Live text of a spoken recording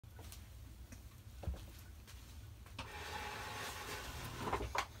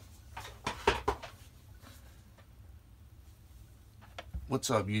What's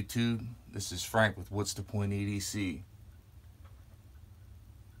up, YouTube? This is Frank with What's the Point EDC.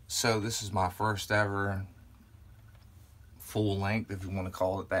 So this is my first ever full length, if you want to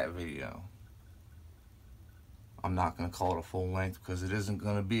call it that, video. I'm not going to call it a full length because it isn't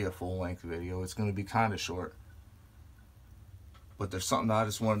going to be a full length video. It's going to be kind of short. But there's something I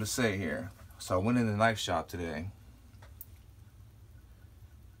just wanted to say here. So I went in the knife shop today.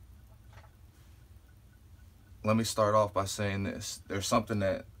 Let me start off by saying this. There's something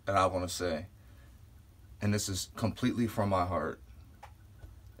that I want to say. And this is completely from my heart.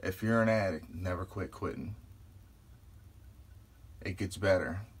 If you're an addict, never quit quitting. It gets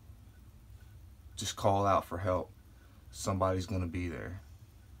better. Just call out for help. Somebody's going to be there.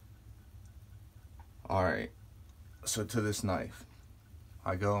 Alright. So to this knife.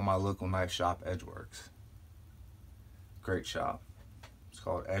 I go in my local knife shop, Edgeworks. Great shop. It's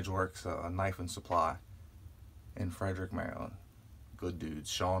called Edgeworks Knife and Supply in Frederick, Maryland. Good dudes.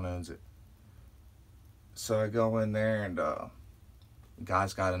 Sean owns it. So I go in there and the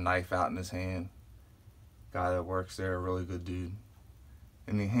guy's got a knife out in his hand. Guy that works there, a really good dude.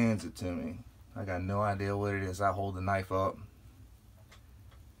 And he hands it to me. I got no idea what it is. I hold the knife up.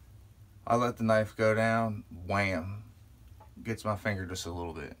 I let the knife go down. Wham. Gets my finger just a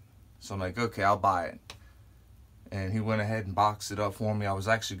little bit. So I'm like, okay, I'll buy it. And he went ahead and boxed it up for me. I was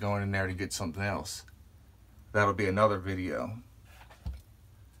actually going in there to get something else. That'll be another video.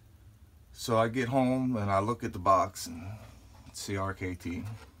 So I get home and I look at the box and CKRT.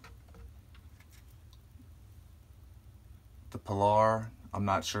 The Pilar, I'm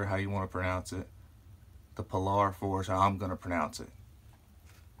not sure how you want to pronounce it. The Pilar 4 is how I'm going to pronounce it.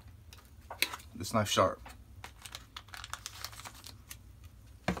 This knife's sharp.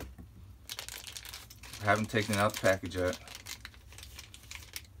 I haven't taken it out the package yet.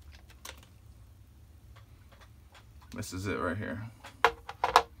 This is it right here.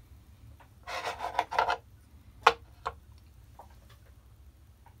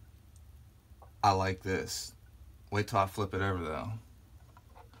 I like this. Wait till I flip it over though.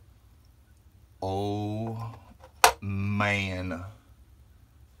 Oh man.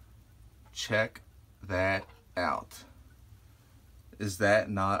 Check that out. Is that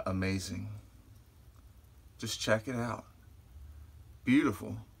not amazing? Just check it out.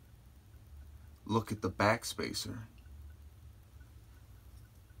 Beautiful. Look at the back spacer.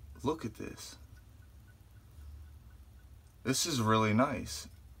 Look at this. This is really nice.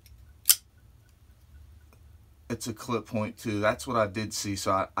 It's a clip point too. That's what I did see.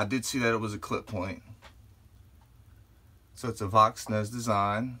 So I did see that it was a clip point. So it's a Voxnez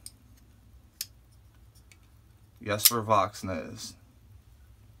design. Yes, for Voxnez.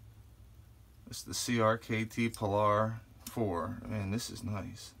 It's the CKRT Pilar 4. Man, this is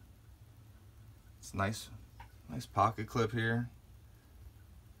nice. It's nice pocket clip here.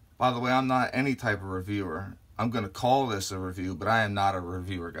 By the way, I'm not any type of reviewer. I'm going to call this a review, but I am not a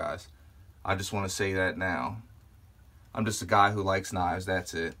reviewer, guys. I just want to say that now. I'm just a guy who likes knives,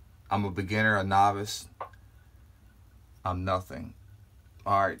 that's it. I'm a beginner, a novice. I'm nothing.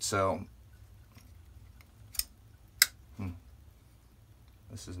 Alright, so.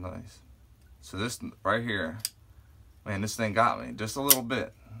 This is nice. So this right here, man, this thing got me just a little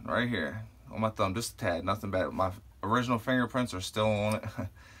bit. Right here, on my thumb, just a tad, nothing bad. My original fingerprints are still on it.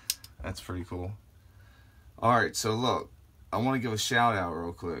 That's pretty cool. Alright, so look, I want to give a shout out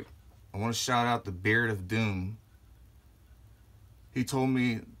real quick. I want to shout out the Beard of Doom. He told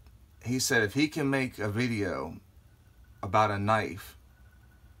me, he said if he can make a video about a knife,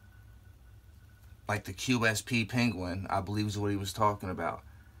 like the QSP Penguin, I believe is what he was talking about.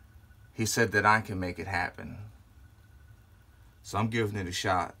 He said that I can make it happen. So I'm giving it a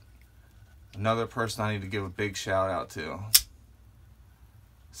shot. Another person I need to give a big shout out to.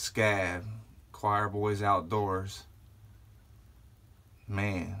 Scab, Choir Boys Outdoors.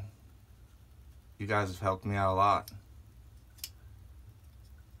 Man, you guys have helped me out a lot.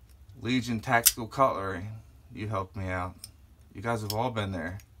 Legion Tactical Cutlery, you helped me out. You guys have all been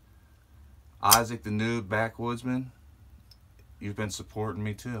there. Isaac the Noob Backwoodsman, you've been supporting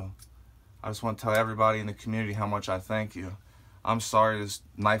me too. I just want to tell everybody in the community how much I thank you. I'm sorry this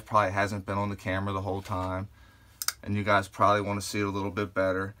knife probably hasn't been on the camera the whole time, and you guys probably want to see it a little bit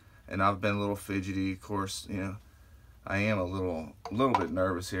better, and I've been a little fidgety, of course, you know. I am a little bit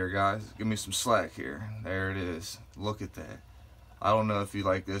nervous here, guys. Give me some slack here. There it is. Look at that. I don't know if you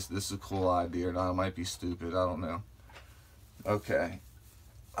like this. This is a cool idea or not. It might be stupid. I don't know. Okay.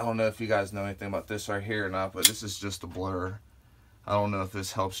 I don't know if you guys know anything about this right here or not, but this is just a blur. I don't know if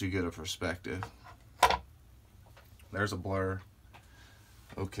this helps you get a perspective. There's a blur.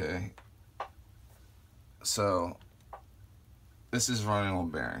 Okay. So This is running on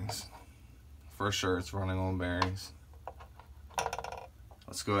bearings. For sure it's running on bearings.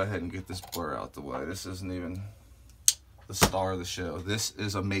 Let's go ahead and get this blur out the way. This isn't even the star of the show. This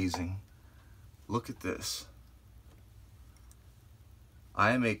is amazing. Look at this.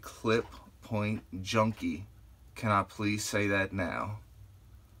 I am a clip point junkie. Can I please say that now?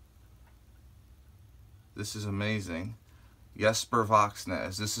 This is amazing. Jesper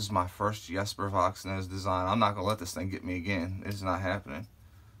Voxnäs. This is my first Jesper Voxnäs design. I'm not going to let this thing get me again. It's not happening.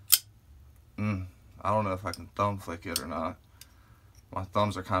 I don't know if I can thumb flick it or not. My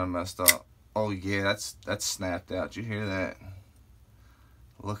thumbs are kind of messed up. Oh yeah, that's snapped out. Did you hear that?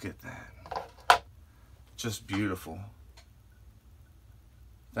 Look at that. Just beautiful.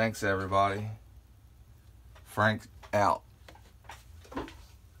 Thanks everybody. Frank out.